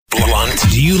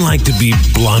blunt? Do you like to be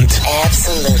blunt?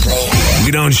 Absolutely.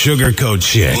 We don't sugarcoat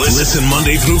shit. Listen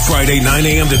Monday through Friday, 9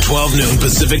 a.m. to 12 noon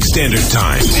Pacific Standard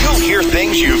Time. You'll hear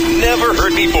things you've never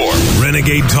heard before.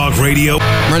 Renegade Talk Radio.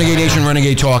 Renegade Nation,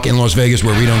 Renegade Talk in Las Vegas,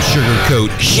 where we don't sugarcoat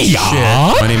shit.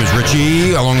 My name is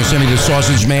Richie, along with Sammy the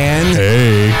Sausage Man.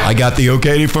 Hey. I got the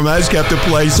okay from ASCAP to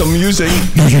play some music.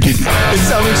 No, you didn't. It's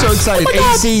sounding so excited.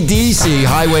 AC/DC,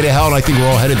 Highway to Hell, and I think we're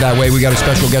all headed that way. We got a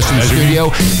special guest in the studio.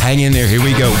 Hang in there. Here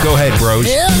we go. Go ahead, bros.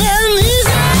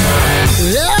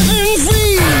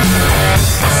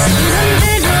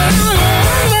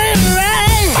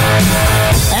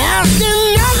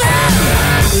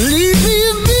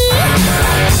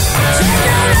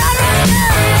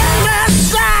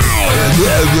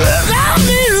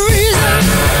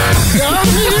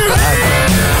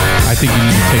 I think you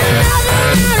need to take that.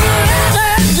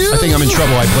 I think I'm in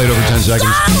trouble. I played over 10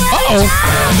 seconds. Uh-oh.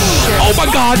 Oh, my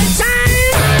God.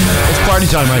 It's party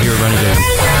time right here at Renegade.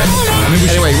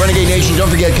 Anyway, Renegade Nation, don't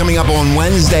forget, coming up on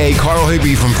Wednesday, Carl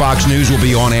Higby from Fox News will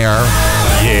be on air.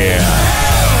 Yeah.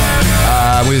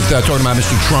 With talking about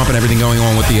Mr. Trump and everything going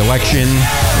on with the election.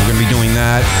 We're going to be doing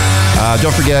that.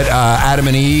 Don't forget Adam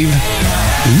and Eve.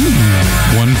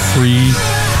 Ooh. One free.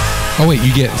 Oh, wait,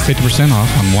 you get 50%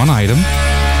 off on one item.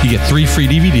 You get 3 free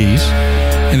DVDs.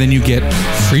 And then you get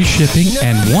free shipping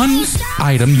and one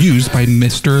item used by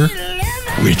Mr.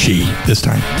 Richie this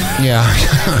time. Yeah.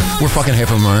 We're fucking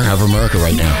half of America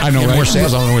right now. I know, right? More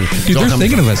sales. I don't know where Dude, they're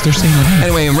thinking of us. They're saying it.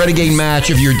 Anyway, in Renegade Match,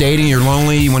 if you're dating, you're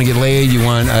lonely, you want to get laid, you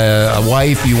want a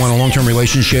wife, you want a long-term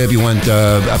relationship, you want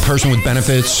a person with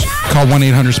benefits. Call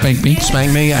 1-800-SPANK-ME.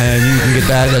 Spank me, and you can get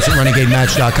that. That's at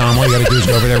renegadematch.com. All you got to do is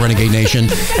go over there, Renegade Nation.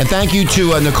 And thank you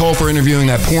to Nicole for interviewing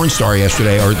that porn star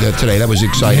yesterday, or today. That was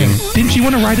exciting. Yeah. Didn't you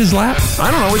want to ride his lap?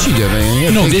 I don't know what she did,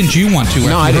 man. No, didn't you want to?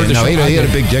 No, I didn't. No, he had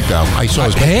a big dick, though. I saw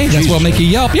his Hey, that's what'll make you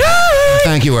yelp. Yeah!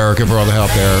 Thank you, Erica, for all the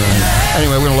help there.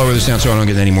 Anyway, we're going to lower this down so I don't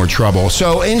get in any more trouble.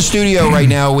 So in studio right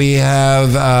now, we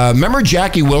have, remember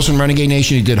Jackie Wilson, Renegade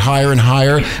Nation? He did Higher and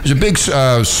Higher. He was a big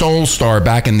soul star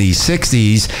back in the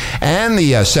 60s and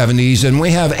the 70s. And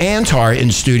we have Antar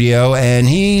in studio, and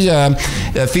he's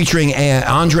featuring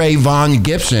Andre Von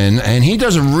Gibson, and he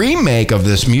does a remake of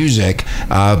this music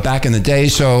back in the day.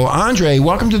 So, Andre,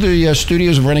 welcome to the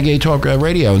studios of Renegade Talk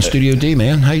Radio in Studio D,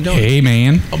 man. How you doing? Hey,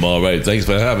 man. I'm all right. Thanks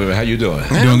for having me. How you doing?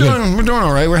 Man, we're doing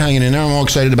all right. We're hanging in there. I'm all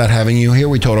excited about having you here.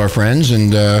 We told our friends,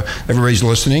 and everybody's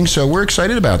listening, so we're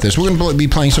excited about this. We're going to be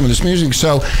playing some of this music.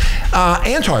 So,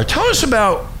 Antar, tell us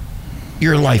about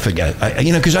your life again.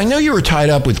 Because I know you were tied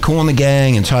up with Kool and the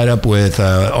Gang and tied up with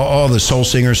all the soul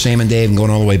singers, Sam and Dave, and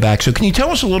going all the way back. So can you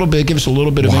tell us a little bit, give us a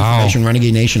little bit of information,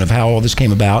 Renegade Nation, of how all this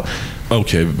came about?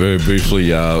 Okay, very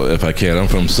briefly, if I can. I'm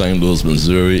from St. Louis,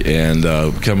 Missouri, and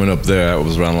coming up there, I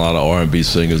was around a lot of R&B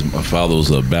singers. My father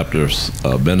was a Baptist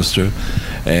minister,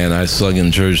 and I sung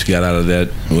in church, got out of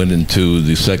that, went into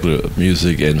the secular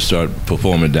music, and started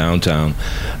performing downtown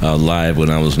live when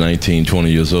I was 19,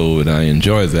 20 years old, and I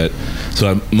enjoyed that.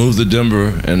 So I moved to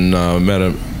Denver and met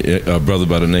a brother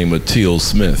by the name of T.O.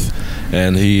 Smith,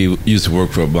 and he used to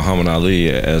work for Muhammad Ali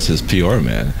as his PR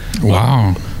man.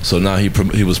 Wow. So now he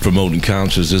was promoting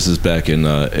concerts. This is back in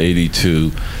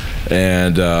 82.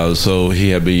 And so he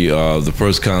had me, the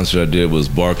first concert I did was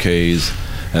Bar-Kays.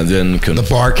 And then the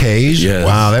Bar-Kays? Yeah.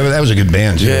 Wow, that was a good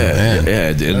band too.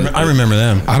 Yeah, I remember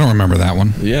them. I don't remember that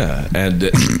one. Yeah, and no,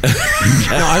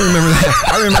 I remember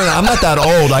that. I'm not that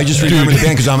old. I just remember the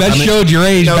band because that showed your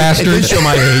age, bastard. It did show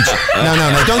my age.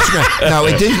 No, don't scream. No,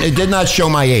 it didn't. It did not show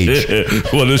my age.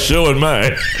 Well, it's showing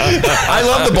mine. I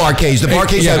love the Bar-Kays. The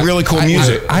Bar-Kays had really cool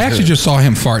music. I actually just saw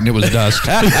him fart and it was dust.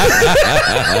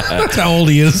 That's how old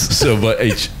he is. So, but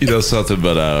you know something.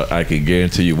 But I can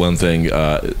guarantee you one thing: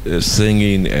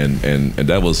 singing. And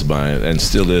that was mine, and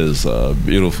still is a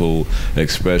beautiful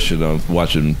expression of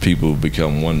watching people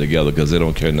become one together because they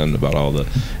don't care nothing about all the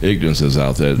ignorances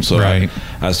out there. So right.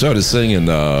 I started singing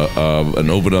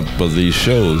and opened up for these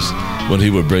shows when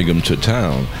he would bring them to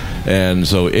town. And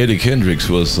so Eddie Kendricks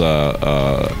was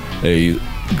a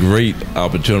great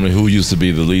opportunity, who used to be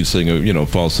the lead singer,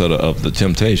 falsetto of the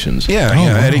Temptations. Yeah,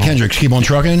 Eddie Kendricks, Keep on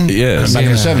Trucking. Yes. Back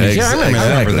in the 70s. Yeah, I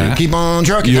remember that. Keep on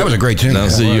Trucking. That was a great tune. Now,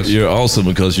 see, you're awesome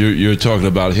because you're talking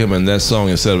about him and that song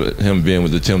instead of him being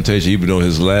with the Temptations, even though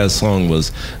his last song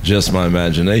was Just My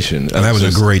Imagination. And that was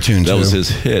a great tune, too. That was his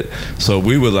hit. So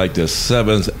we were like the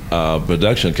seventh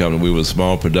production company. We were a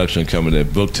small production company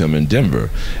that booked him in Denver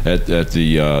at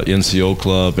the NCO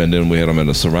Club, and then we had him at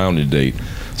a surrounding date.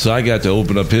 So I got to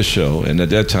open up his show, and at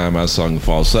that time I sung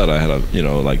falsetto. I had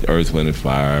like Earth, Wind and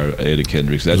Fire, Eddie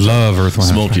Kendricks. That love Earth, Wind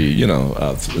Smokey,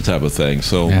 type of thing.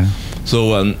 So,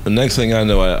 the next thing I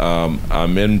know,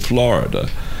 I'm in Florida,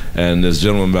 And this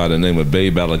gentleman by the name of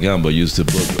Babe Alagamba used to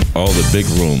book all the big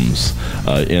rooms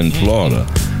in Florida.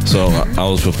 So I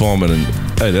was performing, and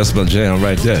hey, that's my jam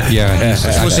right there. Yeah, he's,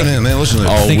 Listen to him, man. Listen to him.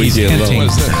 All think he's weekend long. hinting.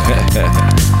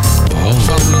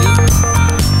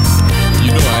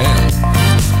 You know I am.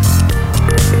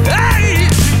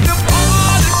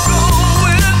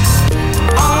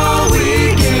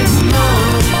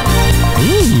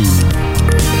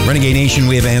 Renegade Nation,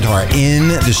 we have Antar in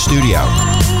the studio.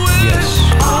 Yes.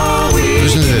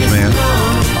 Listen to this, man.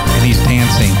 And he's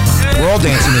dancing. We're all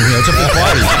dancing in here. It's a big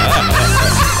party.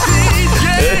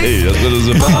 Hey, that's what it's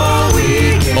about.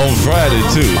 On Friday,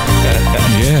 too.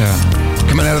 Yeah.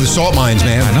 Coming out of the salt mines,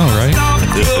 man. I know, right?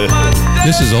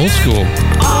 This is old school.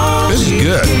 This is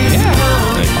good. Yeah.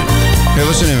 Hey,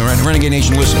 listen to him. Renegade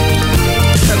Nation, listen.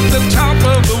 At the top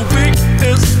of the week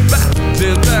is back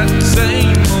to that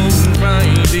same old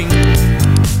grinding.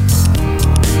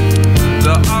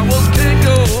 The hours can't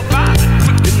go by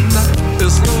quick enough. The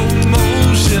slow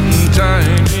motion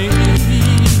timing.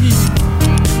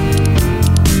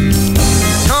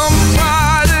 Come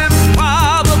Friday,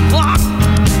 5 o'clock,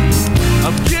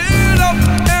 I'm getting up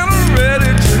and I'm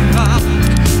ready to rock.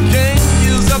 Can't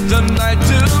use up the night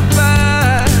to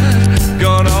back.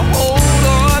 Gonna hold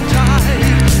on tight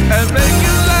and make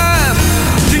it last.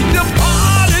 Keep the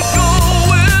party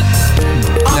going.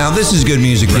 Now, this is good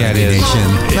music, Yeah, it Renegade is. Nation.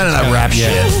 None of that rap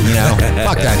shit, you know?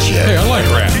 Fuck that shit. Hey, I like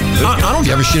rap. I don't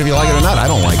give a shit if you like it or not. I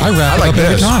don't like it. I wrap like up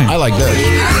every this. time. I like this.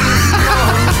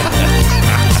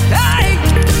 Hey,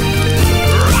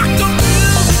 rock the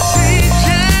music,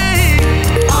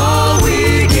 DJ, all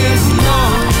weekend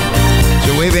long.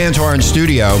 So we have Antar in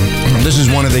studio. This is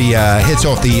one of the hits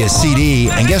off the CD.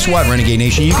 And guess what, Renegade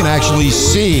Nation? You can actually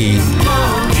see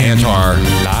Antar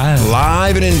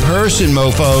live and in person,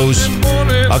 mofos.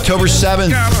 October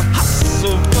 7th.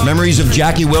 Memories of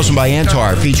Jackie Wilson by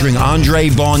Antar, featuring Andre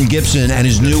Vaughn Gibson and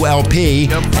his new LP.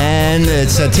 And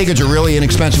it's tickets are really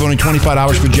inexpensive, only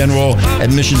 $25 for general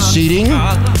admission seating.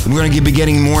 We're going to be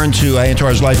getting more into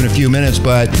Antar's life in a few minutes,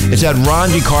 but it's at Ron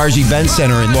DeCar's Event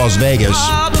Center in Las Vegas.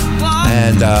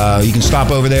 And you can stop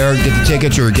over there, get the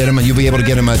tickets, or get them. You'll be able to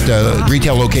get them at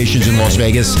retail locations in Las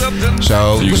Vegas.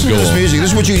 So you listen to can this go music. This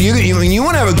is what you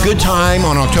want to have a good time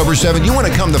on October 7th. You want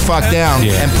to come the fuck down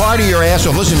and party your ass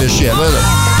off. Listen to this shit. Listen.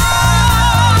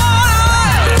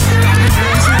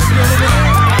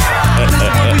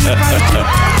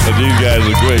 These guys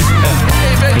are great.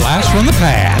 Blast from the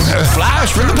past.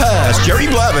 Flash from the past. Jerry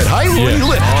Blavitt. Hi,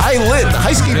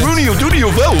 High Ski Brunio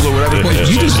Dudio Bells or whatever. Well,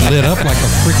 you just lit up like a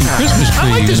freaking Christmas tree.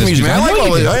 I like this in music, man. I like know all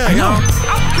you this.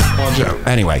 did. I know.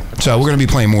 Anyway, so we're going to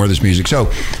be playing more of this music.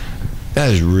 So that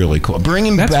is really cool.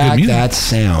 Bringing That's good back music. that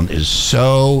sound is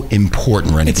so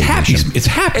important, Renegade It's happy. Nation. It's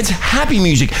happy. It's happy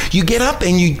music. You get up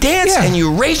and you dance Yeah. and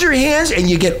you raise your hands and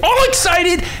you get all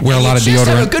excited. Wear a and lot you of just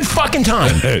have a deodorant. good fucking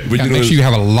time. But Yeah, you make know, sure you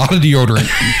have a lot of deodorant.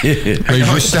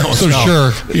 So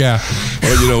sure, yeah.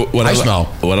 well, you know what I smell.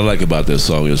 What I like about this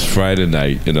song is Friday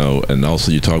night, you know, and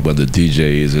also you talk about the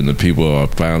DJs and the people are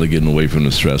finally getting away from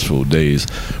the stressful days.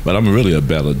 But I'm really a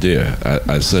balladeer.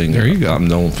 I sing. There you go. I'm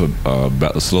known for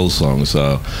slow songs.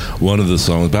 One of the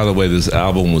songs, by the way, this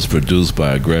album was produced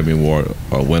by a Grammy Award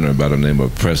winner by the name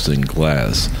of Preston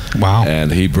Glass. Wow.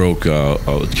 And he broke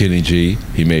Kenny G.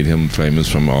 He made him famous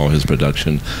from all his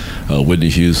production. Whitney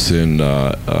Houston,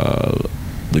 the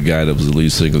guy that was the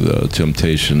lead singer of the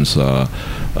Temptations,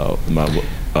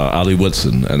 Ali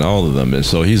Woodson, and all of them. And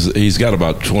so he's got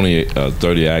about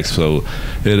 30 acts. So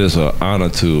it is an honor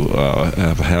to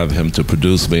have him to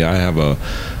produce me. I have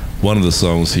one of the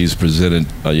songs he's presented,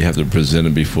 you have to present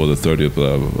it before the 30th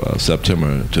of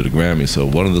September to the Grammy. So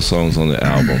one of the songs on the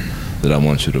album that I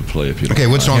want you to play, if you don't Okay,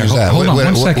 what song Yeah, is that? hold on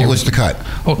one second. What's the cut?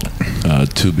 Hold on.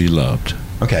 To Be Loved.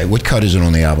 Okay, what cut is it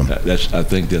on the album? I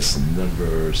think that's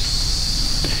number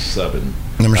 7.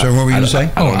 Number 7, what were you going to say?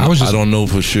 I don't know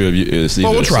for sure if it's either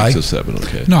Well, we'll try. 6 or 7.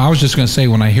 Okay. No, I was just going to say,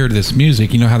 when I hear this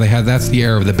music, you know how they had, that's the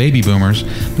era of the baby boomers.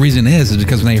 The reason is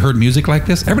because when they heard music like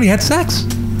this, everybody had sex.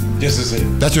 This is it.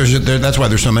 That's why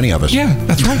there's so many of us. Yeah,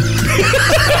 that's right.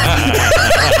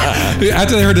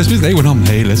 After they heard this music, they went home,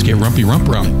 hey, let's get rumpy rump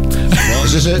rum.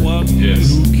 Is this it?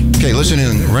 Yes. Okay, listen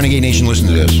in. Renegade Nation, listen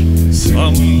to this.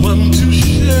 Someone to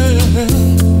share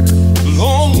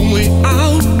lonely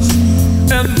hours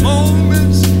and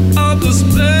moments of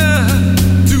despair.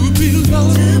 To be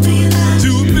loved, to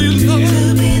be loved.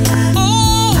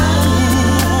 Oh,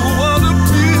 what a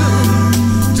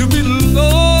feeling to be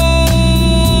loved.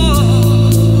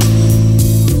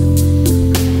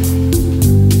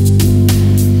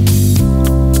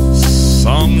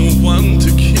 Someone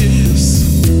to kiss,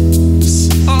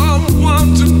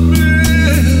 someone to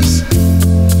miss.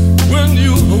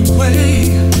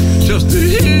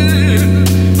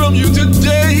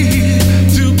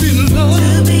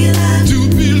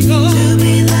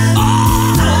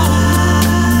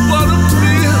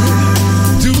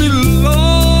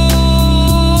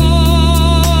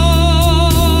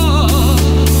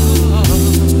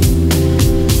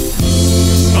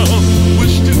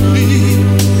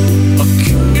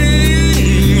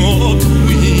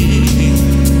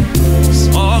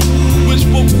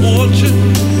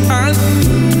 kind of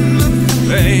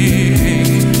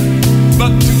thing,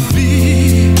 but to be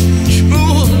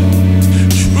truly,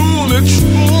 truly,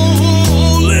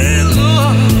 truly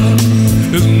loved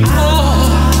is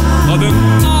more than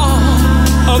all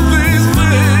of these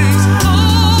things. Oh,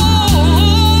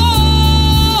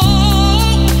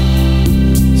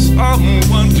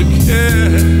 someone to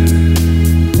care,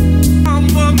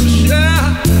 someone to share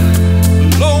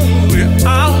lonely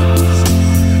hours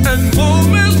and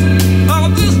moments of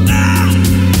this life.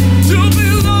 To be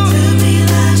loved,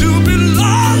 to be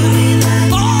loved.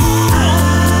 Oh,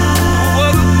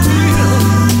 what a feel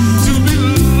to be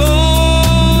loved.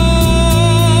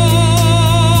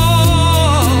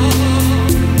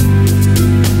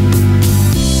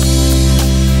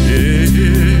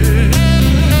 Yeah.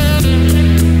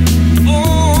 Oh,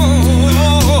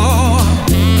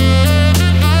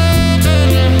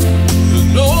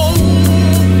 no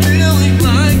feeling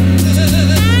like this.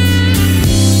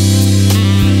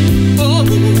 Oh,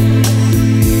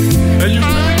 and you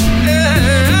really care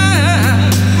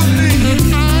for me.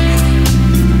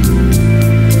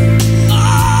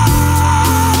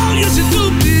 Oh, yes you do,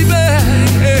 baby.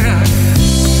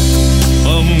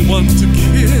 Someone to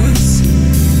kiss,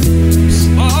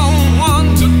 someone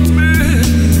to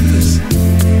miss.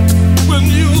 When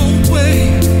you're away,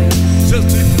 just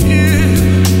to hear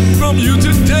from you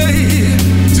today.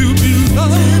 To be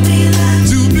loved,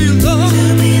 to be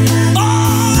loved. Oh,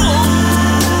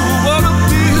 what a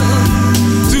feel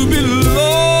to be loved.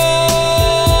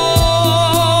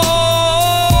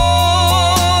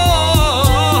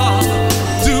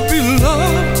 To be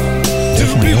loved, to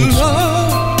be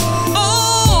loved. Oh,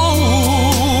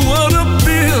 what a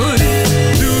feeling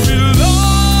to be loved.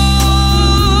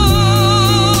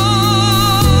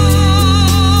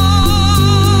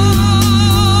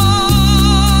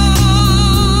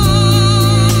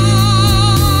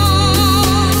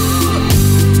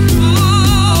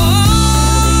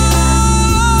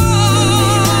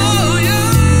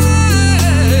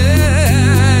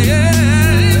 Yeah, yeah.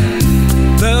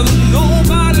 There's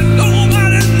nobody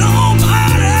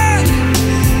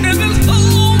in this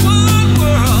whole wide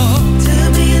world.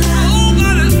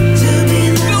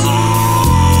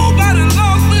 Nobody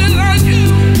loves me like you.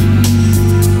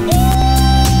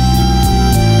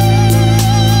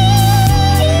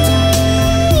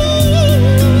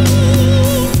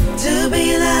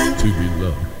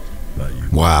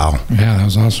 Wow. Yeah, that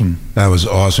was awesome. That was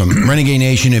awesome. Renegade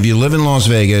Nation, if you live in Las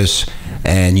Vegas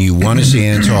and you want to see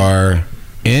Antar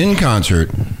in concert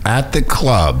at the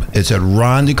club, it's at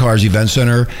Ron DeCar's Event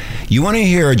Center. You want to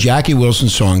hear a Jackie Wilson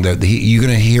song, you're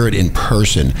going to hear it in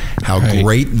person, how Right.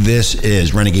 great this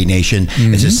is, Renegade Nation.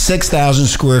 It's a 6,000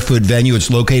 square foot venue. It's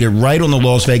located right on the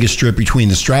Las Vegas Strip between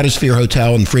the Stratosphere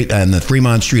Hotel and the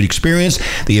Fremont Street Experience.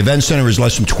 The Event Center is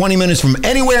less than 20 minutes from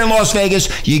anywhere in Las Vegas.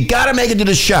 You got to make it to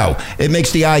the show. It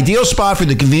makes the ideal spot for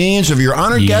the convenience of your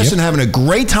honored guests and having a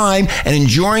great time and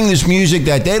enjoying this music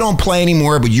that they don't play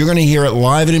anymore, but you're going to hear it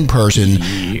live and in person.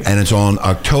 And it's on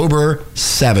October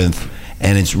 7th.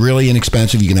 And it's really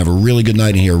inexpensive. You can have a really good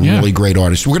night and hear a really great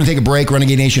artist. We're going to take a break,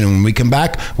 Renegade Nation, and when we come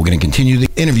back, we're going to continue the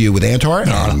interview with Antar,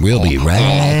 and we'll be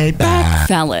right back.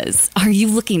 Fellas, are you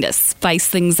looking to spice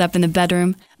things up in the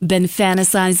bedroom? Been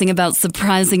fantasizing about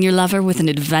surprising your lover with an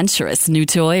adventurous new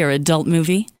toy or adult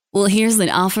movie? Well, here's an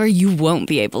offer you won't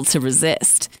be able to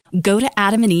resist. Go to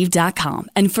adamandeve.com,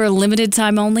 and for a limited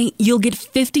time only, you'll get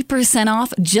 50%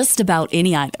 off just about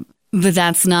any item. But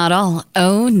that's not all.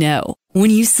 Oh, no. When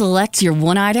you select your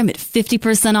one item at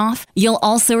 50% off, you'll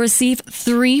also receive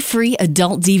 3 free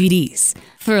adult DVDs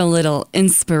for a little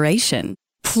inspiration.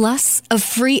 Plus, a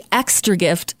free extra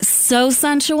gift so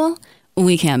sensual,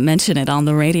 we can't mention it on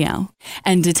the radio.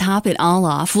 And to top it all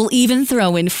off, we'll even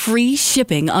throw in free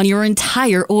shipping on your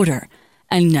entire order.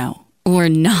 And no, we're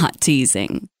not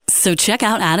teasing. So check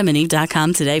out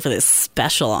adamandeve.com today for this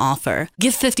special offer.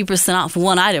 Get 50% off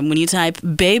one item when you type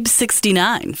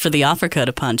BABE69 for the offer code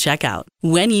upon checkout.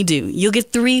 When you do, you'll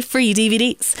get 3 free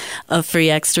DVDs, a free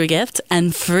extra gift,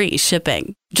 and free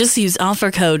shipping. Just use offer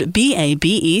code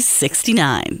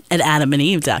BABE69 at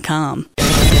adamandeve.com.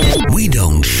 We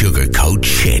don't sugarcoat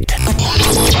shit.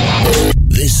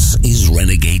 This is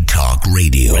Renegade Talk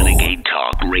Radio. Renegade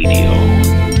Talk Radio.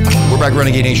 We're back,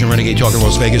 Renegade Nation, Renegade Talk in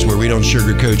Las Vegas, where we don't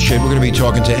sugarcoat shit. We're going to be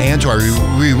talking to Antar.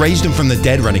 We raised him from the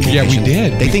dead, Renegade Yeah, we Nation.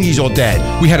 did. They think he's all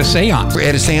dead. We had a seance. We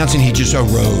had a seance and he just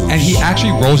arose. And he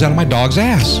actually rose out of my dog's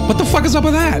ass. What the fuck is up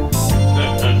with that?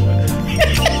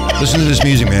 Listen to this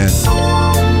music, man.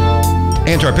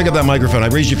 Antar, pick up that microphone. I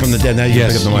raised you from the dead. Now you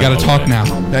Yes, pick up the you got to microphone. talk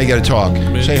now. Now you got to talk.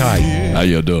 Say hi. How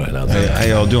you doing out there? How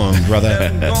y'all doing, brother?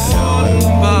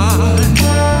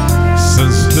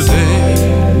 since the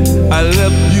day I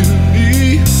left you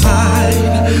behind.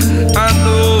 I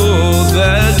know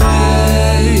that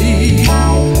day.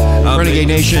 Renegade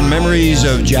Nation, Memories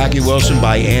of Jackie Wilson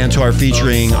by Antar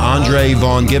featuring Andre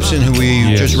Vaughn Gibson, who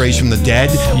we just raised from the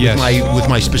dead with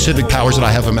my specific powers that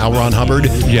I have from L. Ron Hubbard.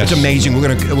 Yes. It's amazing.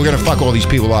 We're gonna fuck all these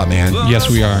people up, man.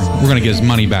 Yes, we are. We're gonna get his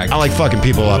money back. I like fucking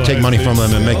people up, take money from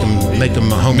them, and make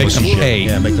them homeless. Make them pay.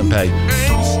 Yeah, make them pay.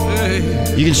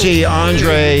 You can see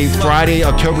Andre Friday,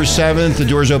 October 7th. The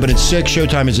doors open at 6.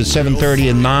 Showtime is at 7:30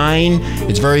 and 9.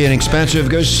 It's very inexpensive.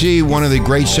 Go see one of the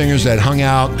great singers that hung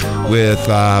out with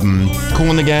Kool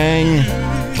and the Gang.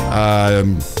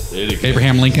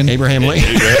 Abraham Lincoln. Abraham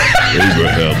Lincoln.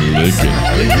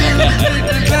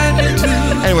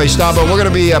 Anyway, stop it. We're going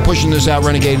to be pushing this out,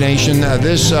 Renegade Nation.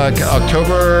 This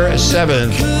October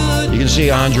 7th, you can see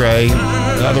Andre,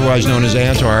 otherwise known as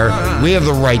Antar. We have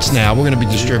the rights now. We're going to be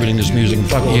distributing this music. And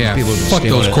fuck all these people. Fuck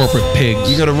those corporate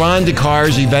pigs. You go to Ron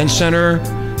DeCar's Event Center,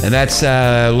 and that's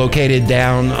located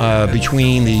down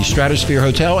between the Stratosphere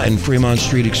Hotel and Fremont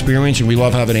Street Experience. And we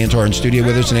love having Antar in studio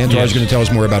with us. And Antar is going to tell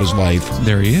us more about his life.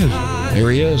 There he is. There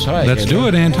he is. Hi. Let's do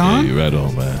it, Anton. Hey, right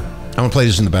on, man. I'm going to play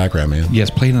this in the background, man. Yes,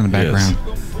 play it in the background.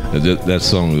 Yes. That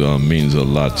song means a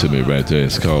lot to me right there.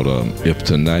 It's called If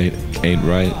Tonight Ain't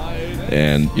Right.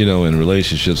 And, you know, in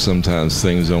relationships, sometimes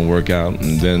things don't work out.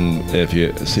 And then if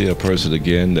you see a person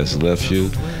again that's left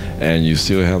you, and you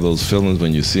still have those feelings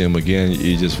when you see them again,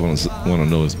 you just want to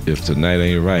know if tonight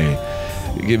ain't right.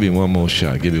 Give me one more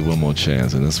shot. Give me one more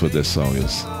chance. And that's what this song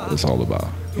is all about.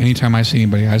 Anytime I see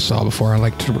anybody I saw before, I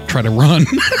like to try to run.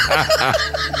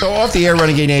 So off the air,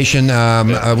 Renegade Nation,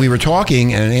 we were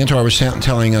talking, and Antar was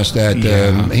telling us that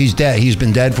he's dead. He's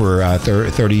been dead for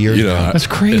 30 years now. That's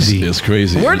crazy. It's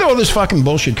crazy. Where did all this fucking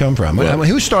bullshit come from? Well,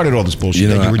 who started all this bullshit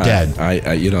that you were dead?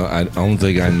 I don't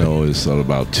think I know. It's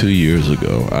about 2 years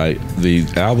ago. The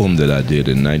album that I did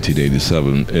in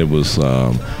 1987, it was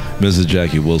Mrs.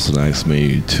 Jackie Wilson asked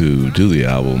me to do the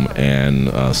album, and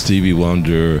Stevie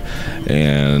Wonder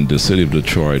and the city of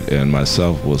Detroit and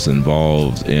myself was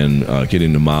involved in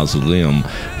getting the mausoleum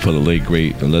for the late,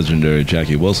 great, and legendary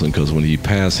Jackie Wilson, because when he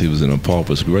passed, he was in a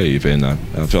pauper's grave, and I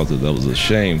felt that was a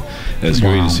shame, as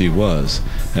great as he was,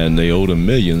 and they owed him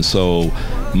millions. So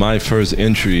my first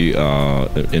entry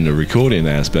in the recording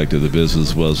aspect of the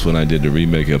business was when I did the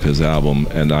remake of his album,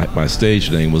 and my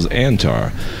stage name was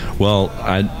Antar. Well,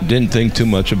 I didn't think too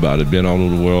much about it, being all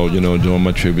over the world, you know, doing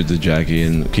my tribute to Jackie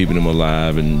and keeping him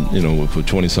alive, and, you know, for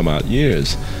 20 some odd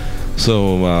years.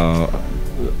 So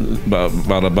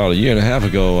about a year and a half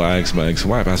ago, I asked my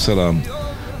ex-wife, I said,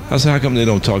 how come they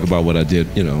don't talk about what I did,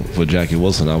 you know, for Jackie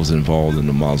Wilson? I was involved in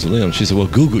the mausoleum. She said, well,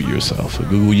 Google yourself, or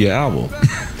Google your album.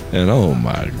 And oh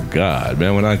my God,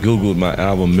 man, when I Googled my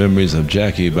album, Memories of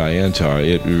Jackie by Antar,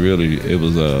 it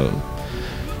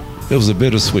was a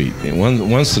bittersweet. And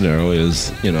one scenario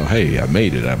is, you know, hey, I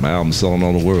made it. My album's selling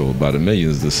all the world by the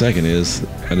millions. The second is,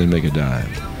 I didn't make a dime.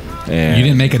 And you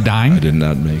didn't make a dime? I did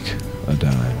not make a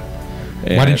dime.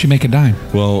 And why didn't you make a dime?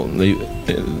 Well,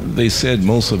 they said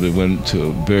most of it went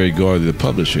to Barry Gordy, the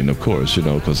publishing, of course, you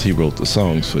know, because he wrote the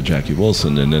songs for Jackie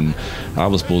Wilson, and then I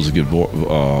was supposed to get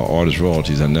artist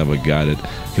royalties. I never got it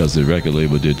because the record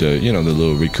label did the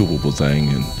little recoupable thing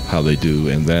and how they do,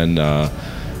 and then.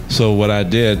 So what I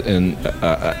did, and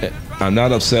I'm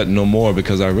not upset no more,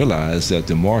 because I realized that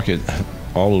the market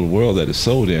all over the world that is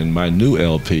sold in, my new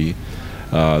LP,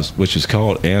 which is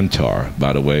called Antar,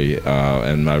 by the way,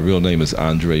 and my real name is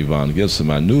Andre Vaughn Gibson.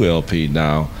 My new LP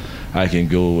now, I can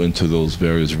go into those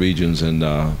various regions and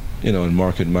and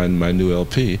market my new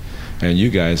LP. And you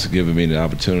guys have given me the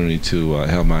opportunity to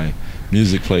have my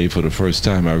music played for the first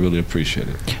time. I really appreciate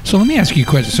it. So let me ask you a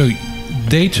question. So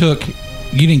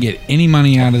you didn't get any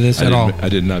money out of this at all? I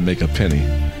did not make a penny.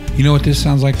 You know what this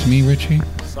sounds like to me, Richie?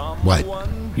 What?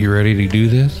 You ready to do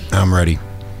this? I'm ready.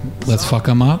 Let's fuck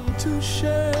them up?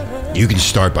 You can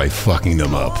start by fucking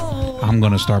them up. I'm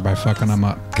going to start by fucking them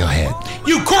up. Go ahead.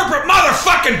 You corporate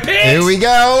motherfucking pigs! Here we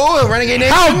go. Renegade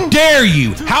Nation. How dare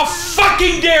you? How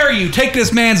fucking dare you take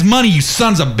this man's money, you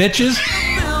sons of bitches?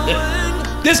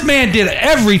 This man did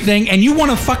everything, and you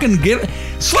want to fucking get...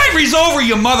 Slavery's over,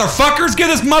 you motherfuckers! Give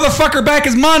this motherfucker back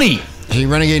his money! Hey,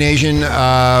 Renegade Nation, you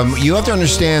have to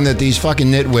understand that these fucking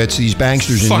nitwits, these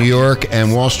banksters in New York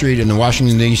and Wall Street and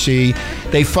Washington, D.C.,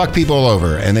 they fuck people all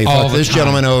over. And they fuck this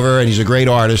gentleman over, and he's a great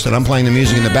artist, and I'm playing the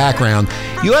music in the background.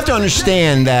 You have to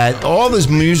understand that all this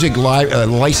music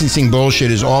licensing bullshit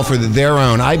is all for their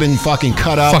own. I've been fucking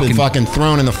cut up and fucking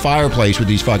thrown in the fireplace with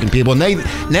these fucking people. And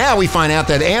now we find out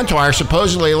that Antar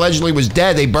supposedly, allegedly was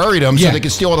dead. They buried him so they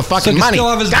could steal all the fucking money. Still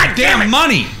have his goddamn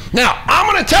money. Now, I'm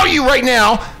going to tell you right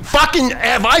now, fucking,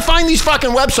 if I find these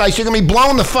fucking websites, you're going to be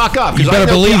blown the fuck up. You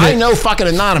better believe it. I know fucking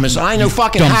Anonymous. I know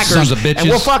fucking dumb hackers. sons of bitches. And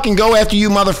we'll fucking go after you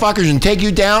motherfuckers and take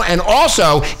you down. And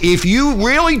also, if you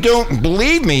really don't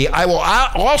believe me, I will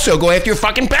also go after your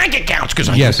fucking bank accounts because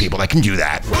I know people that can do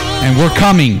that. And we're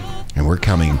coming. And we're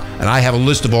coming. And I have a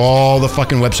list of all the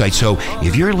fucking websites. So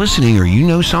if you're listening or you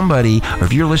know somebody, or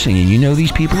if you're listening and you know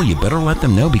these people, you better let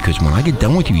them know because when I get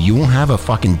done with you, you won't have a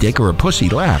fucking dick or a pussy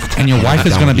left. And your wife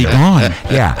is going to be gone.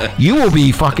 Yeah. You will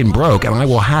be fucking broke and I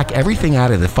will hack everything out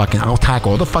of the fucking, I'll hack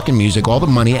all the fucking music, all the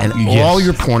money, and all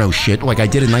your porno shit like I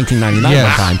did in 1999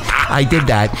 one time. I did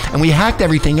that. And we hacked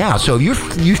everything out. So if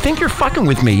you think you're fucking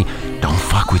with me, don't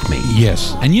fuck with me.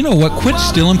 Yes. And you know what? Quit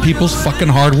stealing people's fucking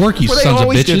hard work, you sons of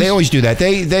bitches. They always do that.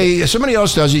 They somebody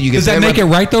else does it. You get does that make it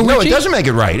right though, Richie? No, it doesn't make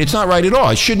it right. It's not right at all.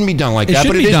 It shouldn't be done like that.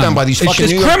 But it is done by these fucking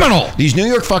New York, criminal. These New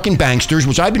York fucking banksters,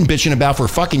 which I've been bitching about for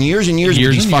fucking years and years.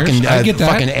 With these fucking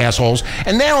fucking assholes.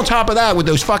 And then on top of that, with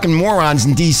those fucking morons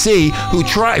in D.C.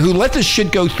 who let this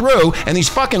shit go through, and these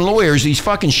fucking lawyers, these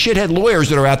fucking shithead lawyers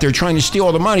that are out there trying to steal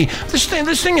all the money. This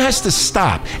thing has to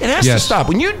stop. It has to stop.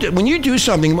 When you do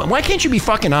something, why can't you be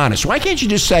fucking honest? Why can't you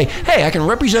just say, hey, I can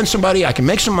represent somebody, I can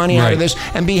make some money out of this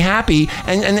and be happy,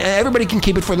 and everybody can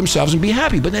keep it for themselves and be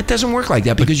happy. But that doesn't work like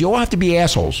that because you all have to be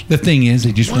assholes. The thing is,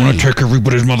 they just want to take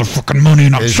everybody's motherfucking money,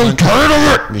 and I'm so tired of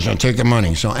it. They're going to take the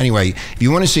money. So anyway, if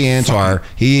you want to see Antar,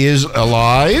 he is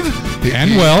alive.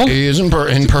 And well. He is in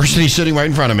person. He's sitting right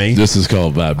in front of me. This is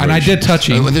called vibration. And I did touch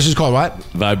him. This is called what?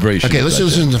 Vibration. Okay, let's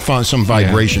listen to some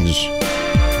vibrations.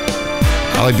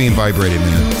 I like being vibrated,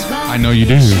 man. I know you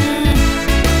do.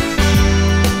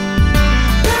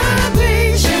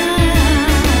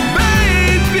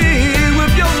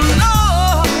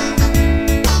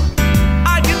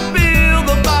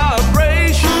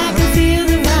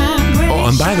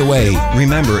 And by the way,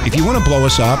 remember, if you want to blow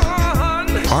us up,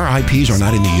 our IPs are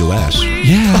not in the U.S.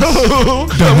 Yeah. I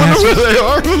wonder where they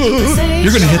are.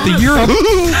 You're going to hit the Europe.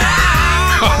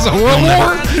 It's a world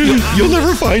war. You'll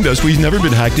never find us. We've never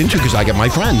been hacked into because I got my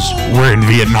friends. We're in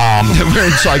Vietnam. We're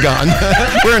in Saigon.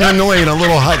 We're in Hanoi in a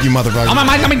little hut, you motherfucker. I'm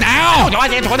coming down.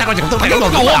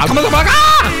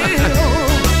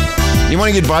 You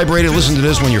want to get vibrated? Listen to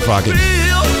this when you're fucking.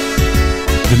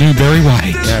 The new Barry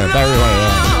White. Yeah, Barry White.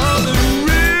 Yeah.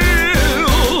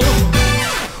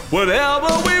 Whatever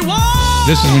we want.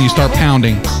 This is when you start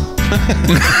pounding. When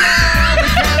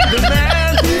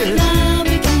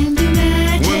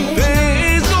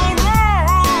things go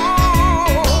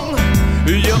wrong,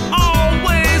 you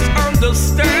always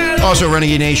understand. Also,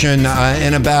 Renegade Nation,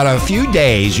 in about a few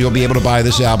days, you'll be able to buy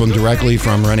this album directly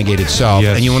from Renegade itself.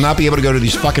 Yes. And you will not be able to go to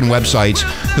these fucking websites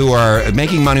who are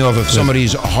making money off of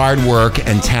somebody's hard work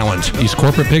and talent. These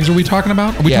corporate pigs are we talking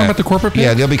about? Are we talking about the corporate pigs?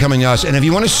 Yeah, they'll be coming to us. And if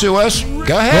you want to sue us,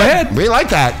 go ahead. We like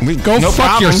that. Go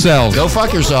fuck yourselves. Go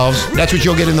fuck yourselves. That's what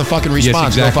you'll get in the fucking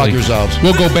response. Yes, exactly. Go fuck yourselves.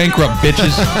 We'll go bankrupt,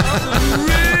 bitches.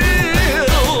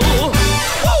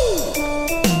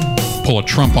 Pull a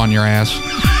Trump on your ass.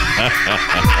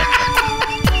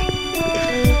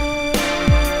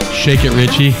 Shake it,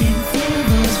 Richie.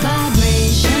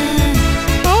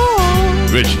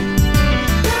 Richie.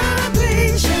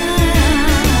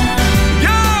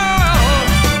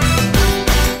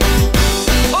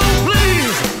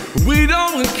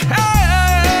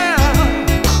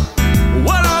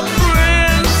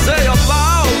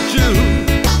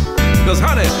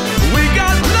 Honey, we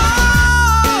got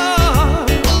love.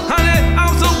 Honey,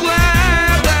 I'm so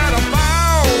glad that I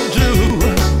found you.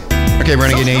 Okay,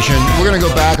 Renegade Nation, we're going to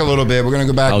go back a little bit. We're going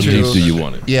to go back How to... deep do you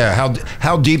want it? Yeah,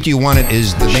 how deep do you want it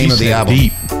is the name of the album.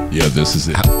 Deep. Yeah, this is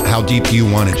it. How deep do you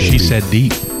want it, baby? She said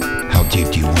deep. How deep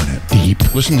do you want it?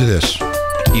 Deep. Listen to this.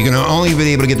 You're going to only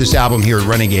be able to get this album here at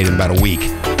Renegade in about a week.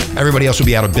 Everybody else will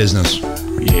be out of business.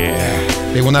 Yeah.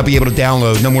 They will not be able to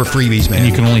download. No more freebies, man. And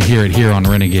you can only hear it here on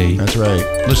Renegade. That's right.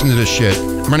 Listen to this shit.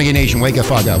 Renegade Nation, wake the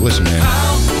fuck up. Listen, man.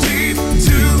 How deep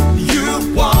do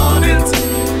you want it?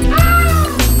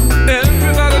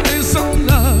 Everybody needs some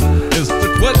love. It's the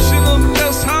question of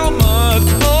just how much.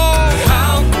 Oh,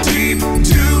 how deep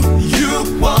do you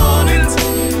want it?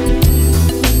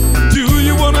 Do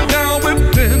you want it down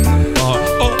within or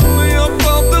only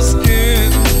above the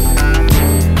skin?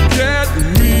 Get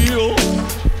real.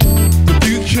 The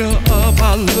future of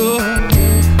our love.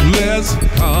 Let's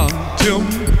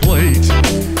contemplate.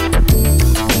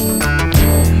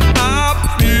 I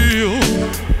feel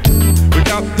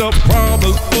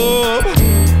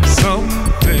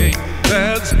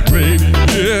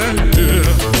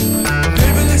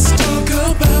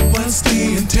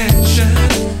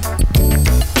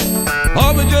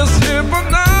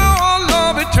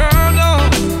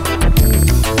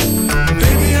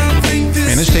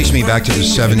back to the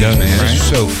 70s, man. Right? It's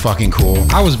so fucking cool.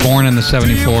 I was born in the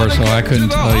 74, so I couldn't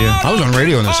tell you. I was on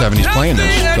radio in the 70s playing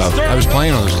this stuff. I was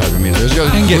playing all this type of music.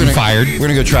 And getting fired. We're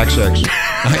going to go track 6.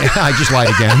 I just lied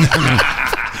again.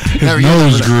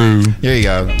 Nose grew. Here you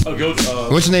go.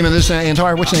 What's the name of this,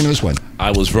 Antar? What's the name of this one?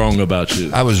 I was wrong about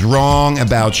you. I was wrong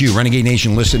about you. Renegade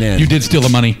Nation, listen in. You did steal the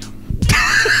money.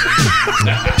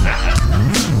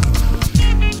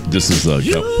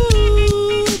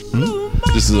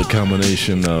 This is a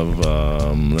combination of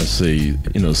let's see,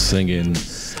 singing,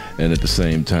 and at the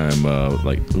same time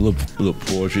like a little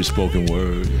poetry, spoken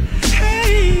word.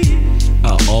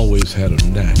 I always had a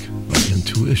knack of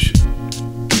intuition.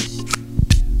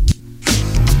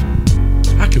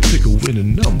 I could pick a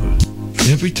winning number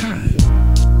every time.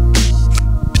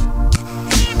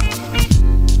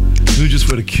 Knew just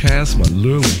where to cast my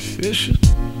lure when fishing.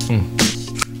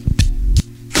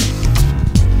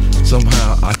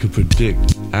 Somehow I could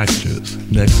predict actors'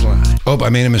 next line. Oh, I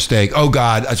made a mistake. Oh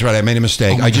God, that's right. I made a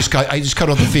mistake. I just cut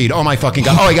off the feed. Oh my fucking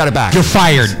God. Oh, I got it back. You're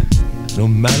fired. No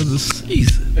matter the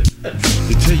season,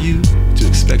 they tell you to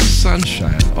expect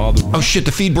sunshine all the way. Oh shit,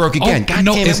 the feed broke again. God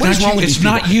no, damn it. it's What is not wrong you. with It's these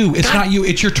not people? you. It's God, not you.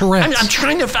 It's your Tourette's. I'm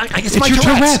trying to. It's It's my your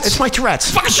Tourette's. It's my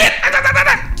Tourette's. Fucking shit.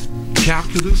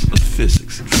 Calculus of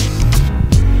physics.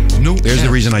 No. There's the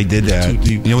reason I did that. Too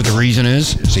deep. You know what the reason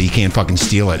is? So you can't fucking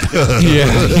steal it. Yeah.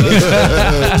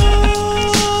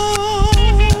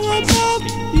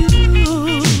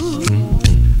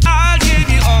 I gave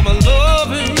you all my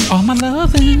loving. All my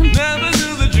loving. Never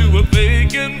knew that you were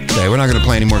vacant. Okay, we're not going to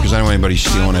play anymore because I don't want anybody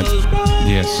stealing it.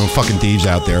 Yes. Some fucking thieves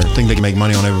out there think they can make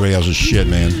money on everybody else's shit,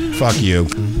 man. Fuck you.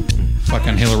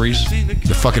 Fucking Hillary's.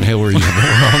 The fucking Hillary.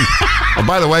 Oh,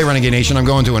 by the way, Renegade Nation, I'm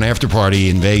going to an after party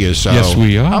in Vegas. So Yes,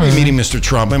 we are. I'll be meeting Mr.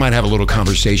 Trump. I might have a little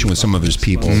conversation with some of his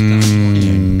people.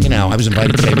 You know, I was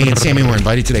invited today. Me and Sammy were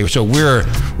invited today. So we're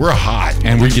hot.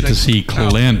 And we get to see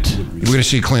Clint. We're going to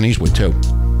see Clint Eastwood, too.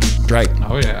 Right.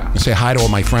 Oh, yeah. And say hi to all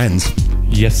my friends.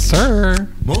 Yes, sir.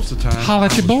 Most of the time. Holla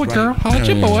at your boy, girl. Holla at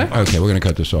your boy. Okay, we're going to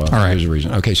cut this off. All right. Here's the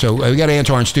reason. Okay, so we got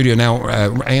Antar in studio now.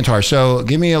 Antar, so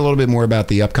give me a little bit more about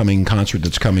the upcoming concert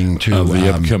that's coming to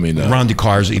The upcoming, Ron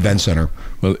DeCar's Event Center.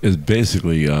 Well, it's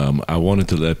basically, I wanted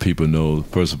to let people know,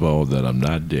 first of all, that I'm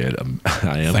not dead.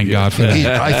 I am. Thank here. God for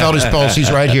that. I felt his pulse.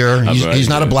 He's right here. He's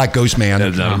not a black ghost man.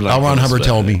 Not a black L. Ron ghost Hubbard man.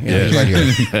 told me. Yeah, he's right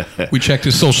here. We checked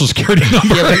his social security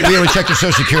number. Yeah, we checked the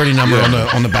social security number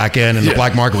on the back end and the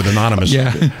black market with Anonymous. Yeah.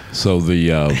 So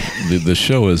the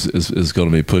show is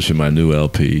going to be pushing my new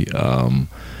LP,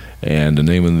 and the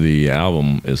name of the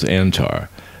album is Antar,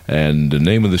 and the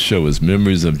name of the show is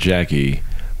Memories of Jackie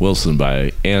Wilson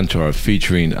by Antar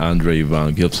featuring Andre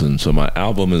Von Gibson. So my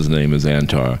album's name is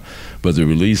Antar, but the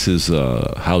release is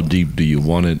How Deep Do You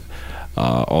Want It?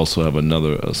 Also have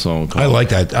another song called I like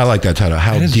that title.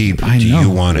 How That is- deep I do know. you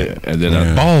want it? And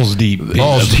then Balls deep.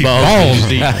 Balls deep. Balls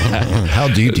deep. How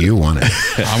deep do you want it?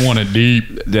 I want it deep.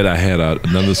 then I had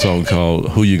another song called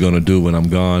Who You Gonna Do When I'm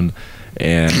Gone.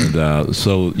 And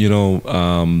so,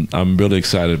 I'm really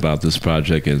excited about this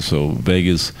project. And so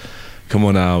Vegas, come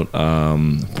on out.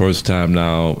 First time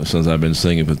now, since I've been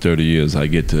singing for 30 years, I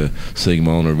get to sing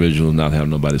my own original, not have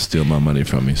nobody steal my money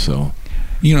from me. So,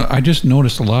 I just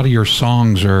noticed a lot of your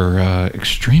songs are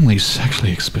extremely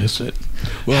sexually explicit.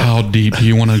 Well- How deep do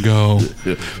you want to go?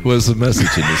 what's the message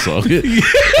in the song?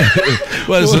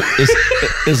 Well,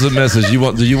 it's a message. Do you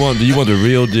want the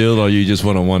real deal, or you just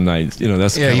want a one night?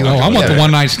 That's Yeah, kinda you Oh, like- I want the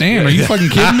one night stand. Are you fucking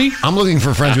kidding me? I'm looking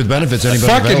for friends with benefits.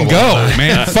 Anybody Fucking available? go,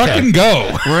 man. Fucking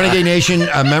go. Renegade Nation,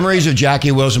 Memories of Jackie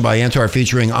Wilson by Antar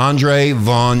featuring Andre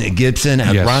Von Gibson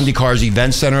at Yes. Ron DeCar's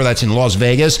Event Center. That's in Las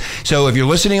Vegas. So if you're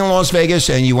listening in Las Vegas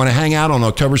and you want to hang out on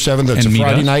October 7th, it's And a meet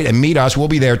Friday us. night, and meet us, we'll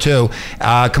be there too.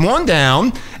 Come on down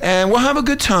and we'll have a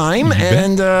good time.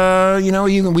 And,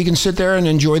 we can sit there and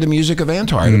enjoy the music of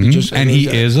Antar. It'll be just- And he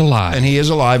is alive. And he is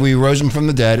alive. We rose him from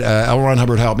the dead. L. Ron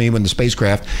Hubbard helped me with the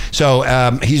spacecraft. So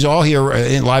he's all here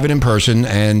live and in person.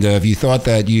 And if you thought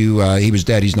that he was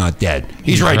dead, he's not dead.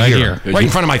 He's right here. Right in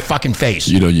front of my fucking face.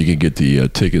 You can get the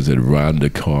tickets at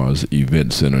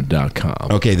RonDeCarsEventCenter.com.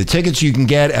 Okay, the tickets you can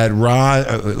get at Ron.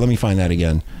 Let me find that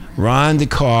again. Ron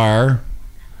DeCar.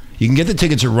 You can get the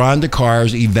tickets at Ron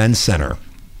DeCar's Event Center.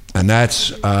 And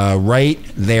that's right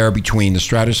there between the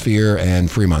Stratosphere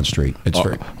and Fremont Street. It's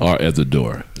free. Or at the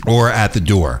door. Or at the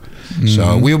door.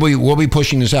 So we'll be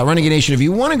pushing this out. Renegade Nation, if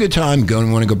you want a good time,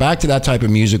 want to go back to that type of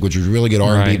music, which was really good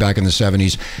R&B Right. back in the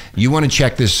 70s, you want to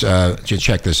check this out.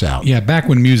 Yeah, back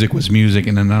when music was music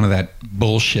and then none of that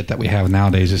bullshit that we have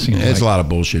nowadays. It seems It's a lot of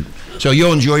bullshit. So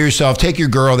you'll enjoy yourself. Take your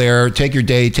girl there. Take your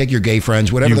date. Take your gay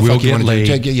friends. Whatever You the will fuck you get want to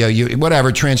do. laid.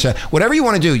 Whatever. Whatever you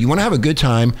want to do. You want to have a good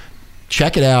time.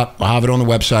 check it out. I'll have it on the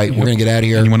website. We're going to get out of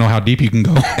here. And you want to know how deep you can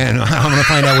go? And I'm going to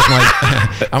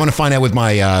find out with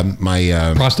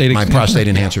my Prostate prostate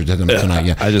enhancer tonight.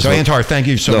 Yeah. So Antar, thank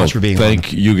you so much for being on.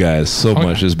 Thank you guys so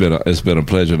much. It's been a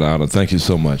pleasure and honor. Thank you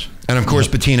so much. And of course,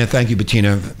 Bettina. Thank you,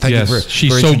 Bettina. Thank you for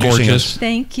she's for so introducing gorgeous. us.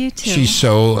 Thank you too. She's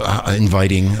so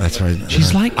inviting. That's right.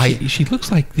 She's she looks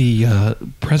like the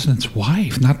president's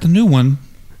wife, not the new one,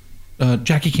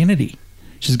 Jackie Kennedy.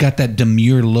 She's got that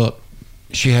demure look.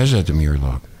 She has that demure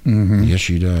look. Mm-hmm. Yes,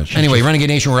 she does. Anyway, Renegade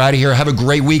Nation, we're out of here. Have a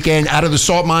great weekend. Out of the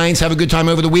salt mines. Have a good time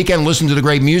over the weekend. Listen to the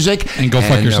great music. And go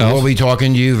fuck yourself. We'll be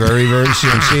talking to you very, very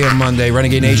soon. See you on Monday.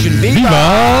 Renegade Nation.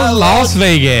 Viva Las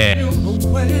Vegas.